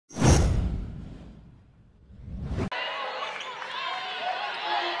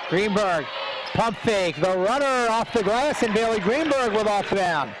Greenberg, pump fake, the runner off the glass, and Bailey Greenberg with off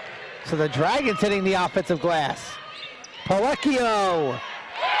down. So the Dragons hitting the offensive glass. Palecchio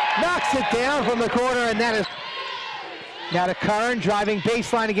knocks it down from the corner, and that is now to Curran, driving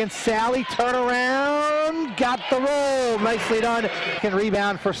baseline against Sally, turn around, got the roll, nicely done. Can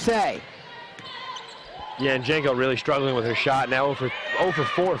rebound for Say. Yeah, and Janko really struggling with her shot, now 0 for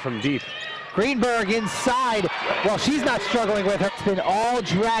 4 from deep. Greenberg inside, well, she's not struggling with her. It's been all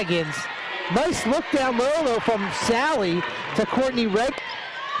Dragons. Nice look down low, though, from Sally to Courtney Red.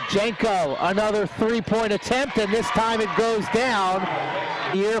 Janko, another three-point attempt, and this time it goes down.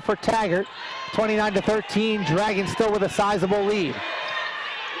 Here for Taggart, 29-13, Dragons still with a sizable lead.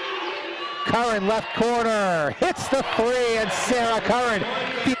 Curran, left corner, hits the three, and Sarah Curran.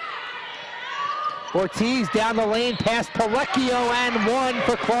 Ortiz down the lane past Palecchio, and one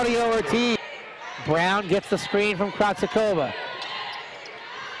for Claudia Ortiz. Brown gets the screen from Kratzikova.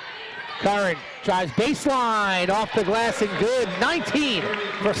 Curran drives baseline, off the glass and good. 19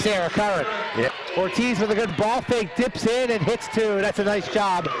 for Sarah Curran. Yep. Ortiz with a good ball fake, dips in and hits two. That's a nice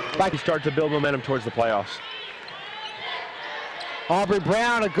job. You start to build momentum towards the playoffs. Aubrey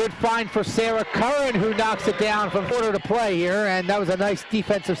Brown, a good find for Sarah Curran, who knocks it down from quarter to play here, and that was a nice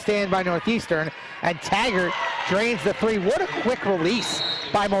defensive stand by Northeastern. And Taggart drains the three. What a quick release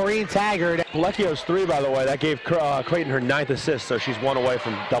by Maureen Taggart. Palecchio's three, by the way, that gave Clayton her 9th assist, so she's 1 away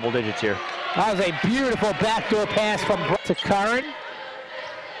from double digits here. That was a beautiful backdoor pass from to Curran.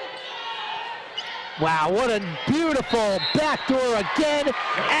 Wow, what a beautiful backdoor again,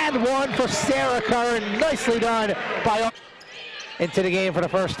 and one for Sarah Curran. Nicely done by into the game for the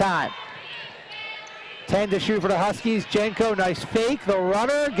first time. 10 to shoot for the Huskies. Janko, nice fake. The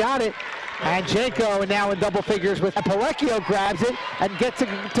runner got it. And Janko now in double figures with Palecchio, grabs it and gets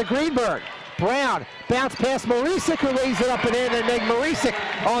to Greenberg. Brown, bounce past Marisik, who lays it up and in, and Meg Marisik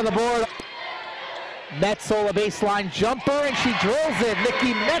on the board. Metzel, a baseline jumper, and she drills it.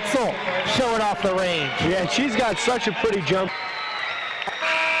 Nikki Metzel showing off the range. Yeah, she's got such a pretty jump.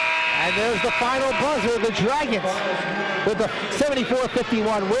 And there's the final buzzer, the Dragons with the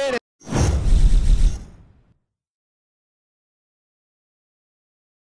 74-51 win.